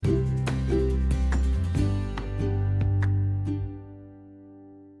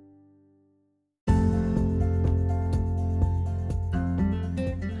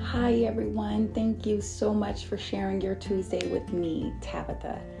everyone. Thank you so much for sharing your Tuesday with me,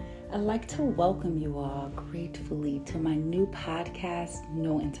 Tabitha. I'd like to welcome you all gratefully to my new podcast,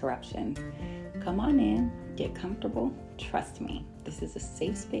 No Interruptions. Come on in, get comfortable. Trust me, this is a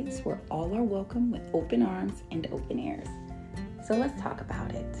safe space where all are welcome with open arms and open ears. So let's talk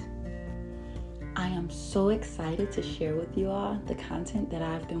about it. I am so excited to share with you all the content that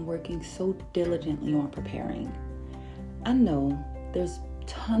I've been working so diligently on preparing. I know there's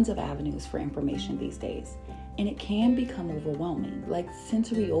tons of avenues for information these days, and it can become overwhelming, like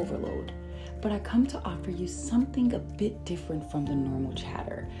sensory overload. But I come to offer you something a bit different from the normal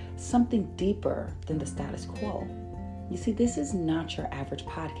chatter, something deeper than the status quo. You see, this is not your average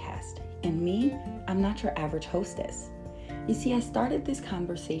podcast, and me, I'm not your average hostess. You see, I started this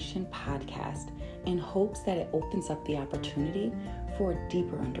conversation podcast in hopes that it opens up the opportunity for a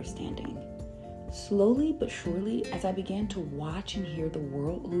deeper understanding. Slowly but surely, as I began to watch and hear the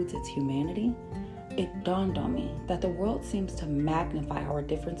world lose its humanity, it dawned on me that the world seems to magnify our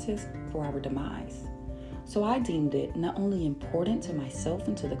differences for our demise. So I deemed it not only important to myself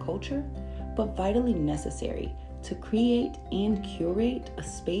and to the culture, but vitally necessary to create and curate a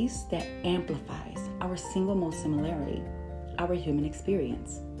space that amplifies our single most similarity, our human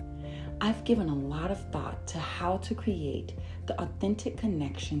experience. I've given a lot of thought to how to create the authentic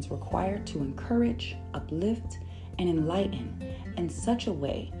connections required to encourage, uplift, and enlighten in such a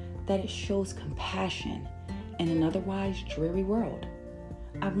way that it shows compassion in an otherwise dreary world.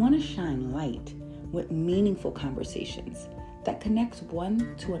 I want to shine light with meaningful conversations that connects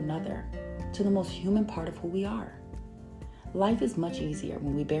one to another, to the most human part of who we are. Life is much easier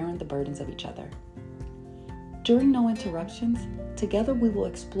when we bear the burdens of each other. During No Interruptions, together we will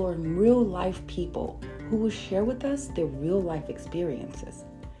explore real-life people who will share with us their real-life experiences.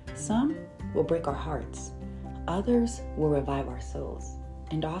 Some will break our hearts, others will revive our souls,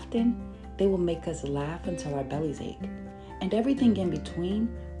 and often they will make us laugh until our bellies ache, and everything in between,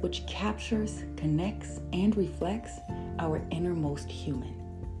 which captures, connects, and reflects our innermost human.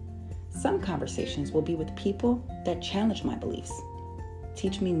 Some conversations will be with people that challenge my beliefs,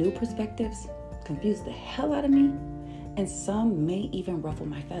 teach me new perspectives, confuse the hell out of me, and some may even ruffle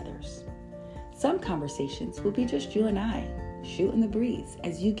my feathers. Some conversations will be just you and I, shooting the breeze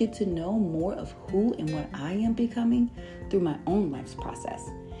as you get to know more of who and what I am becoming through my own life's process,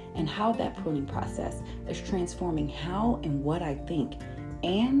 and how that pruning process is transforming how and what I think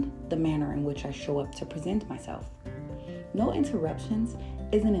and the manner in which I show up to present myself. No Interruptions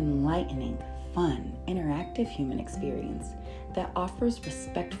is an enlightening, fun, interactive human experience that offers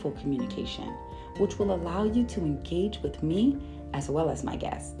respectful communication, which will allow you to engage with me as well as my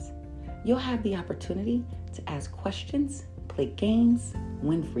guests. You'll have the opportunity to ask questions, play games,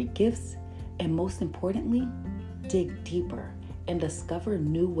 win free gifts, and most importantly, dig deeper and discover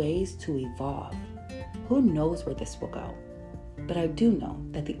new ways to evolve. Who knows where this will go? But I do know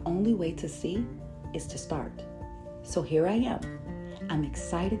that the only way to see is to start. So here I am. I'm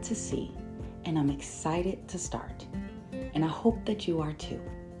excited to see, and I'm excited to start. And I hope that you are too.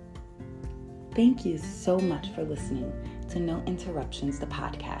 Thank you so much for listening to No Interruptions, the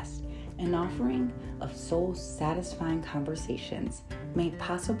podcast, an offering of soul-satisfying conversations made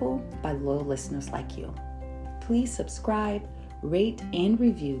possible by loyal listeners like you. Please subscribe, rate, and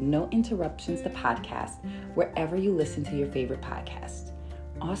review No Interruptions, the podcast, wherever you listen to your favorite podcast.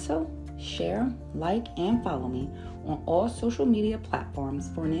 Also, share, like, and follow me on all social media platforms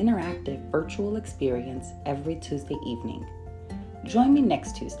for an interactive virtual experience every Tuesday evening. Join me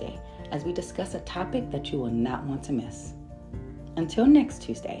next Tuesday as we discuss a topic that you will not want to miss. Until next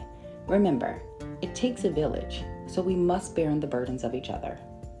Tuesday, remember, it takes a village, so we must bear the burdens of each other.